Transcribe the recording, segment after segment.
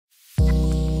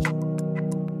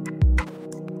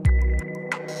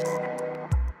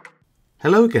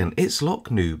Hello again, it's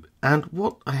Noob, and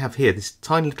what I have here, this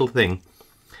tiny little thing,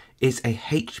 is a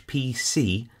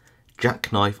HPC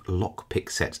Jackknife Lock Pick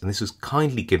Set, and this was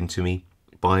kindly given to me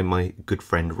by my good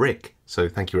friend Rick. So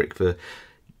thank you, Rick, for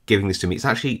giving this to me. It's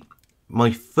actually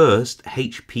my first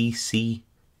HPC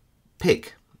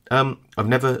pick. I've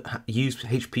never used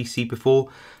HPC before.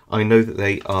 I know that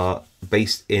they are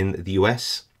based in the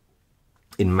US,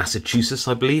 in Massachusetts,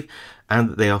 I believe,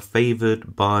 and they are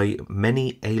favoured by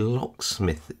many a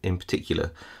locksmith in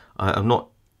particular. I'm not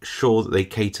sure that they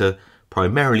cater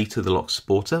primarily to the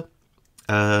locksporter,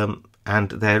 and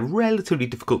they're relatively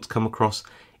difficult to come across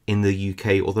in the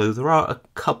UK, although there are a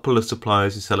couple of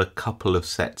suppliers who sell a couple of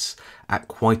sets at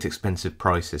quite expensive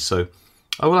prices, so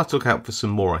I will have to look out for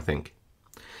some more, I think.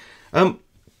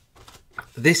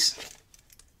 This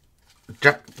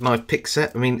Jackknife Pick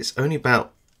Set, I mean, it's only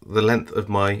about the length of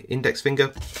my index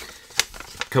finger.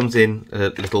 Comes in a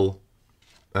little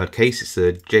case. It's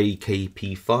a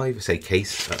JKP5. I say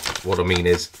case. What I mean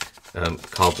is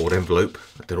cardboard envelope.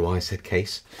 I don't know why I said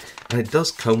case. And it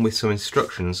does come with some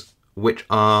instructions which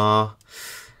are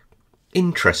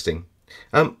interesting.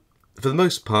 For the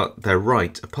most part, they're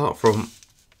right, apart from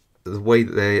the way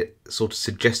that they're sort of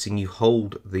suggesting you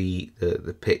hold the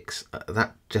picks.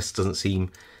 That just doesn't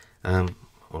seem well,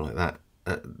 like that.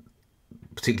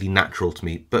 Particularly natural to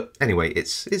me, but anyway,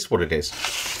 it's what it is.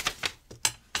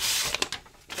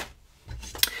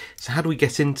 So how do we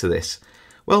get into this?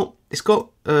 Well, it's got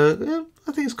I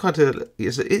think it's quite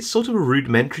it's sort of a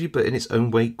rudimentary, but in its own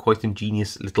way quite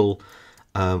ingenious little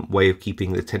way of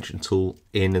keeping the tension tool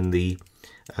in and the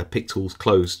pick tools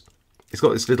closed. It's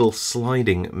got this little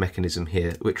sliding mechanism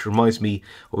here, which reminds me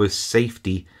of a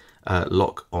safety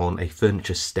lock on a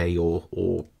furniture stay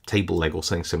or table leg or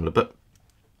something similar, but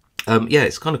yeah,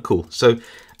 it's kind of cool. So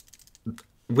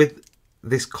with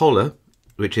this collar,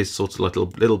 which is sort of like a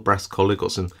little brass collar,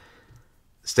 got some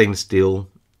stainless steel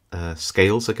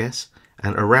scales, I guess,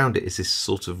 and around it is this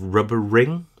sort of rubber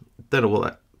ring. Don't know what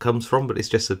that comes from, but it's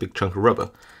just a big chunk of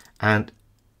rubber. And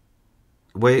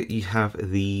where you have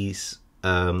these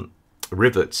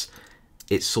rivets,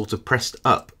 it's sort of pressed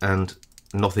up and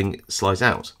nothing slides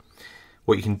out.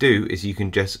 What you can do is you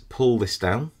can just pull this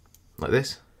down like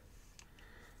this,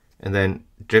 and then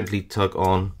gently tug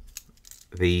on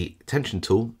the tension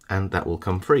tool and that will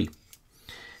come free.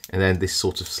 And then this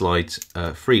sort of slides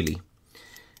freely.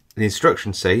 The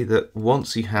instructions say that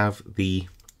once you have the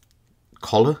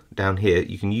collar down here,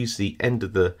 you can use the end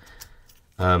of the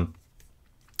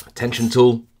tension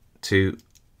tool to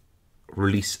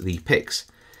release the picks.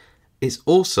 It's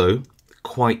also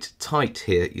quite tight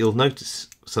here. You'll notice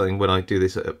something when I do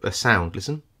this, a sound,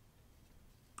 listen.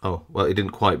 Oh, well, it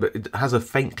didn't quite, but it has a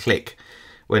faint click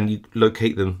when you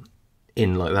locate them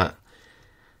in like that.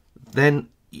 Then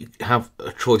you have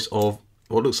a choice of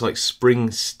what looks like spring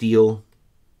steel,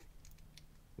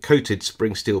 coated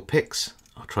spring steel picks.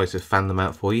 I'll try to fan them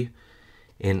out for you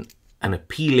in an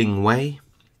appealing way.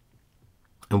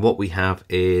 And what we have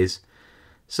is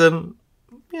some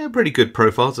pretty good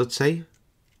profiles, I'd say.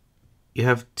 You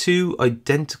have two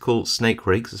identical snake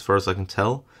rakes, as far as I can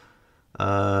tell.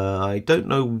 I don't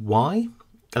know why,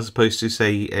 as opposed to,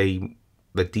 say,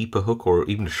 a deeper hook or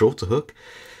even a shorter hook,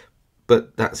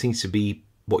 but that seems to be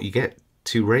what you get,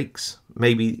 two rakes.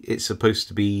 Maybe it's supposed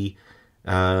to be,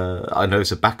 I know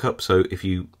it's a backup, so if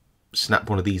you snap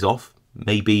one of these off,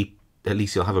 maybe at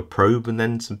least you'll have a probe and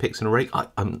then some picks and a rake.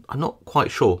 I'm not quite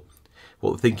sure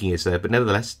what the thinking is there, but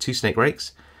nevertheless, two snake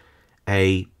rakes,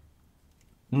 a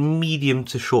medium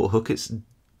to short hook. It's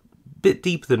bit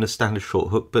deeper than a standard short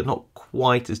hook, but not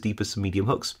quite as deep as some medium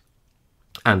hooks,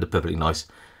 and a perfectly nice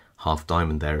half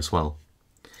diamond there as well.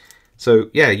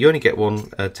 So yeah, you only get one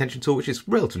tension tool, which is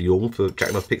relatively normal for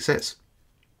Jackknife pick sets.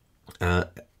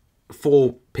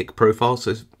 4 pick profiles,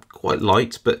 so it's quite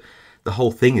light, but the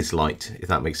whole thing is light, if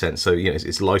that makes sense. So you know,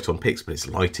 it's light on picks, but it's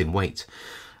light in weight.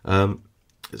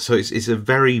 So it's a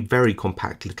very, very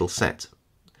compact little set.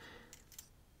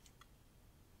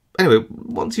 Anyway,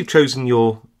 once you've chosen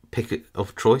your pick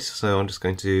of choice, so I'm just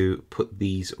going to put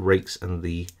these rakes and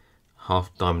the half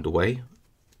diamond away,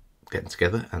 get them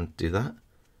together and do that.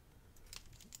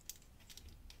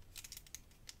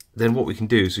 Then what we can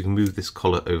do is we can move this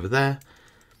collar over there,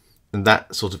 and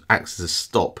that sort of acts as a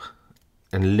stop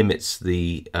and limits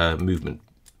the movement.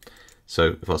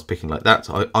 So if I was picking like that,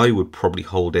 I would probably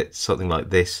hold it something like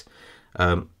this,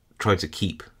 trying to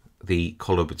keep the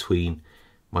collar between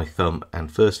my thumb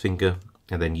and first finger,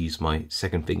 and then use my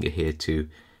second finger here to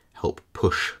help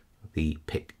push the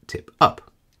pick tip up.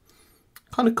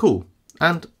 Kind of cool,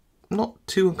 and not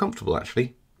too uncomfortable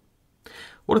actually.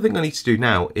 What I think I need to do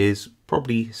now is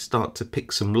probably start to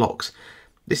pick some locks.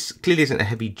 This clearly isn't a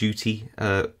heavy duty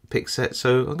pick set,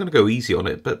 so I'm going to go easy on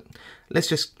it, but let's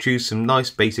just choose some nice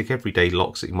basic everyday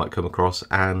locks that you might come across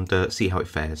and see how it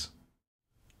fares.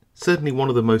 Certainly one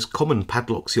of the most common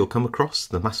padlocks you'll come across,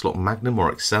 the Masslock Magnum or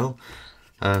Excel.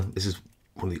 This is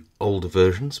one of the older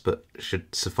versions, but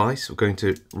should suffice. We're going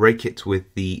to rake it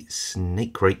with the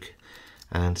snake rake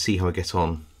and see how I get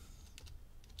on.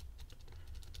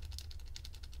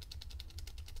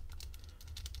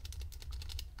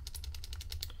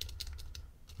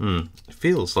 It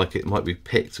feels like it might be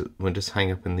picked when just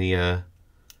hang up in the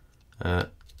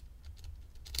there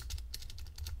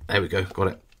we go, got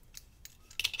it.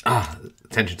 The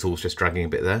tension tool's just dragging a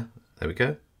bit there. There we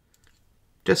go.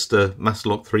 Just a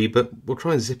Masslock 3, but we'll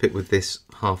try and zip it with this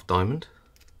half diamond.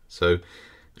 So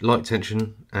light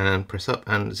tension and press up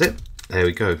and zip. There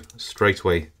we go, straight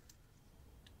away.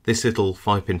 This little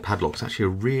 5-pin padlock is actually a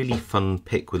really fun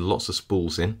pick with lots of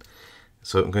spools in.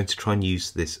 So I'm going to try and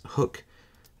use this hook.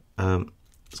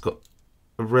 It's got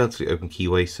a relatively open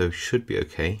keyway, so should be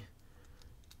okay.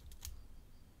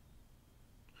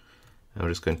 And we're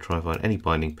just going to try and find any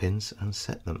binding pins and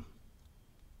set them.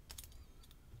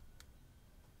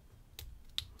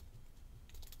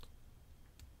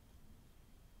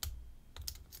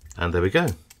 And there we go.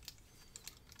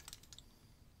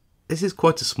 This is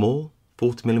quite a small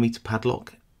 40mm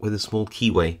padlock with a small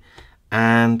keyway,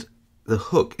 and the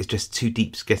hook is just too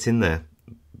deep to get in there.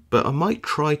 But I might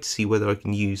try to see whether I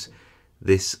can use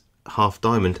this half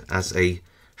diamond as a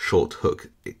short hook.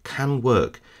 It can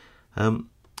work.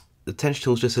 The tension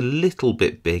tool is just a little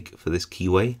bit big for this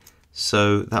keyway,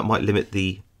 so that might limit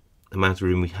the amount of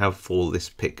room we have for this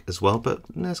pick as well, but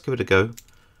let's give it a go.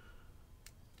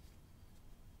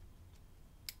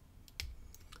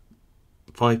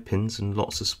 Five pins and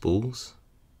lots of spools.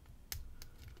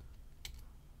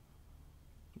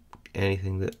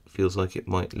 Anything that feels like it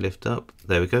might lift up.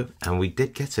 There we go, and we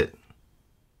did get it.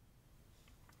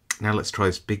 Now let's try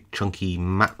this big chunky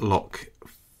Matlock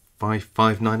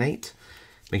 5598.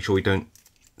 Make sure we don't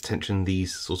tension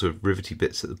these sort of rivety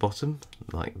bits at the bottom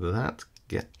like that.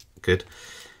 Yeah, good.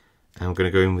 And I'm going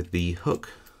to go in with the hook.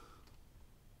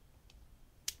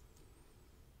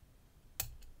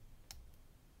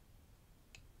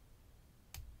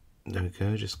 There we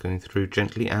go, just going through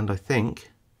gently, and I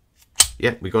think,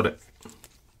 yeah, we got it.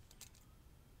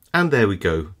 And there we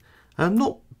go.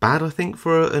 Not bad, I think,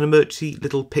 for an emergency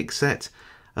little pick set.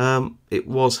 It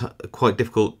was quite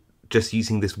difficult just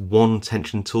using this one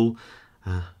tension tool,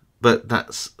 but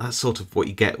that's sort of what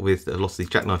you get with a lot of these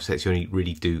jackknife sets. You only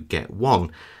really do get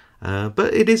one,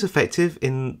 but it is effective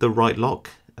in the right lock,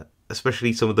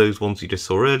 especially some of those ones you just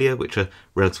saw earlier, which are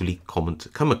relatively common to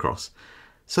come across.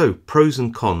 So pros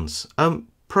and cons.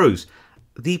 Pros: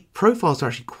 the profiles are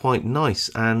actually quite nice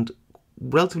and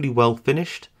relatively well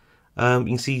finished. You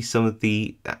can see some of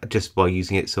the, just by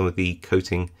using it, some of the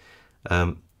coating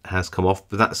has come off,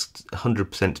 but that's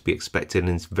 100% to be expected,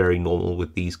 and it's very normal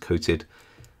with these coated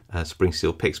spring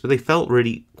steel picks. But they felt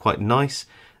really quite nice.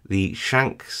 The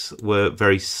shanks were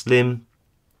very slim,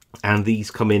 and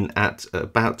these come in at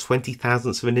about 20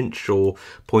 thousandths of an inch, or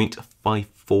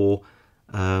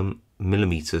 0.54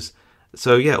 millimeters.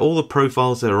 So yeah, all the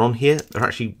profiles that are on here are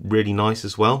actually really nice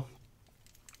as well.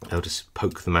 I'll just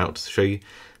poke them out to show you.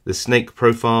 The snake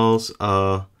profiles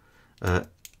are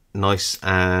nice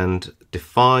and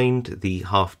defined. The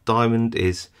half diamond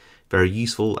is very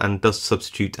useful and does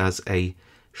substitute as a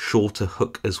shorter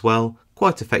hook as well,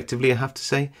 quite effectively, I have to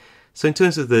say. So in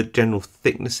terms of the general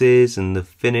thicknesses and the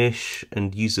finish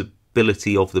and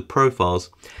usability of the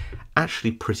profiles,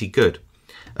 actually pretty good.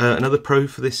 Another pro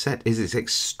for this set is it's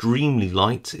extremely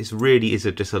light. It really is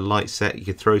just a light set. You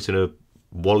could throw it in a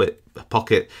wallet, a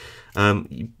pocket.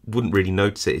 You wouldn't really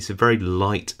notice it. It's a very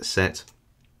light set,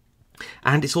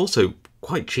 and it's also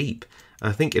quite cheap.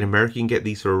 I think in America you can get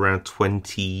these for around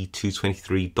 $22,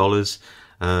 $23,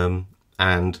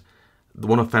 and the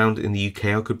one I found in the UK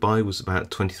I could buy was about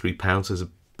 £23. There's a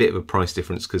bit of a price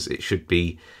difference because it should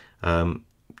be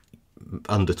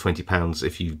under £20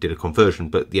 if you did a conversion,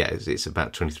 but yeah, it's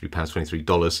about £23,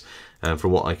 $23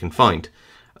 from what I can find.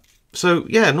 So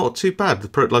yeah, not too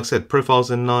bad. Like I said,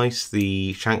 profiles are nice.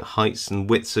 The shank heights and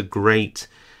widths are great.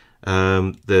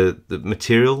 The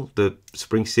material, the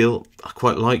spring steel, I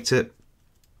quite liked it,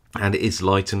 and it is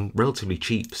light and relatively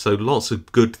cheap. So lots of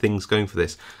good things going for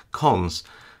this. Cons: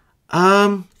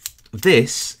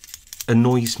 this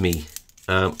annoys me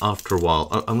after a while.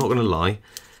 I'm not going to lie.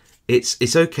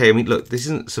 It's okay. I mean, look, this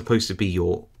isn't supposed to be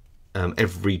your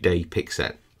everyday pick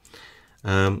set,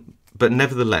 but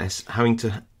nevertheless, having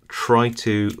to try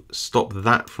to stop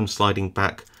that from sliding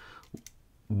back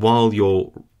while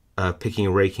you're picking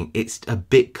and raking, it's a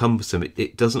bit cumbersome.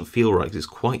 It doesn't feel right because it's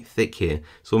quite thick here.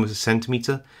 It's almost a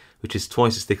centimetre, which is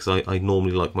twice as thick as I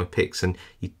normally like my picks, and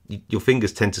your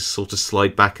fingers tend to sort of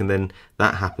slide back, and then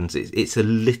that happens. It's a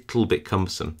little bit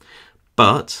cumbersome,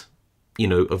 but you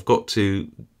know, I've got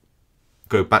to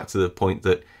go back to the point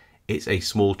that it's a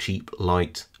small, cheap,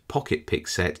 light pocket pick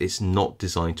set. It's not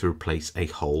designed to replace a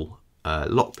whole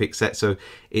lock pick set, so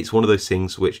it's one of those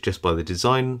things which, just by the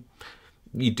design,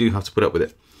 you do have to put up with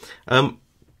it.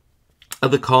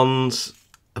 Other cons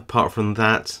apart from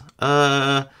that,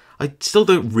 I still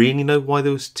don't really know why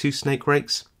there was 2 snake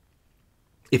rakes.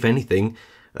 If anything,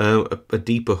 a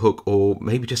deeper hook or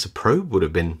maybe just a probe would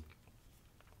have been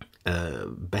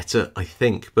better, I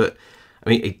think. But I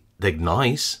mean, they're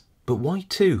nice, but why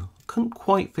 2? Couldn't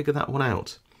quite figure that one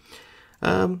out.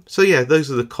 So yeah,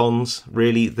 those are the cons,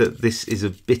 really. That this is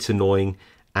a bit annoying,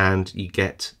 and you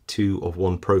get 2 of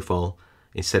one profile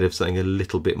instead of something a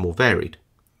little bit more varied.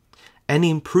 Any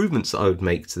improvements that I would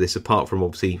make to this, apart from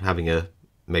obviously having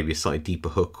maybe a slightly deeper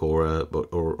hook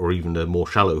or even a more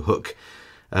shallow hook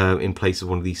in place of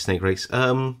one of these snake rakes,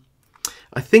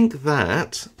 I think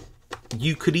that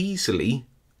you could easily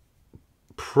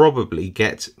probably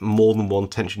get more than one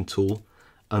tension tool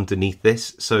underneath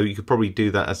this, so you could probably do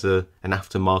that as an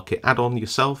aftermarket add-on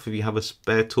yourself if you have a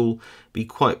spare tool. Be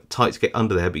quite tight to get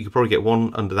under there, but you could probably get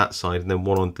one under that side and then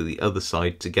one onto the other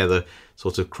side together,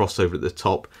 sort of cross over at the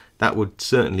top. That would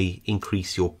certainly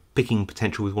increase your picking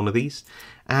potential with one of these,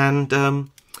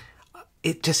 and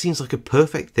it just seems like a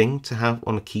perfect thing to have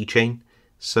on a keychain.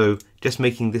 So just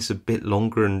making this a bit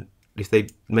longer, and if they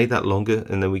made that longer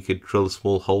and then we could drill a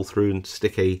small hole through and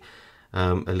stick a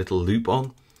little loop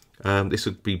on, this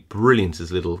would be brilliant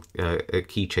as a little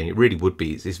keychain. It really would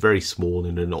be. It's very small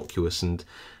and innocuous, and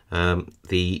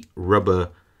the rubber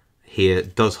here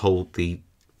does hold the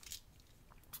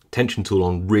tension tool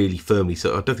on really firmly,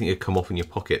 so I don't think it'd come off in your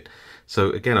pocket. So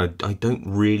again, I don't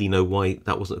really know why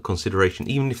that wasn't a consideration.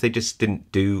 Even if they just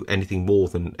didn't do anything more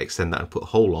than extend that and put a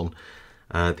hole on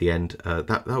at the end,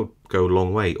 that would go a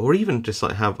long way. Or even just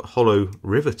like have a hollow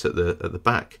rivet at the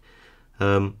back.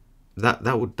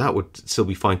 That would still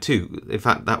be fine too. In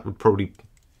fact, that would probably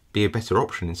be a better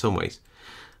option in some ways.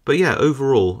 But yeah,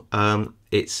 overall,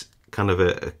 it's kind of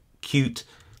a cute,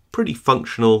 pretty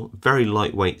functional, very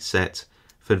lightweight set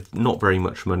for not very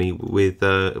much money, with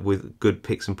good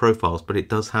picks and profiles. But it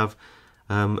does have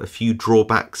a few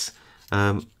drawbacks,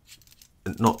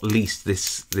 not least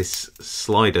this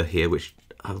slider here, which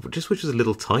I just wish was a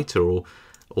little tighter,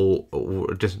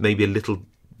 or just maybe a little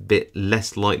bit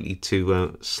less likely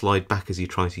to slide back as you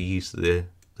try to use the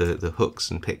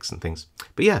hooks and picks and things.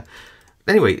 But yeah,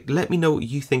 anyway, let me know what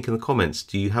you think in the comments.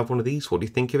 Do you have one of these? What do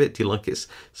you think of it? Do you like its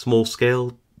small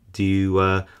scale? Do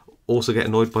you also get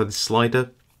annoyed by the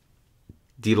slider?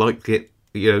 Do you like it?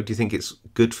 You know, do you think it's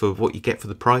good for what you get for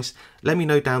the price? Let me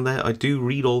know down there. I do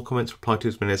read all comments, reply to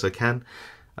as many as I can.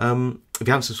 If you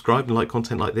haven't subscribed and like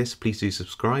content like this, please do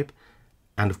subscribe.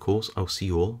 And of course, I'll see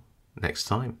you all next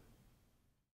time.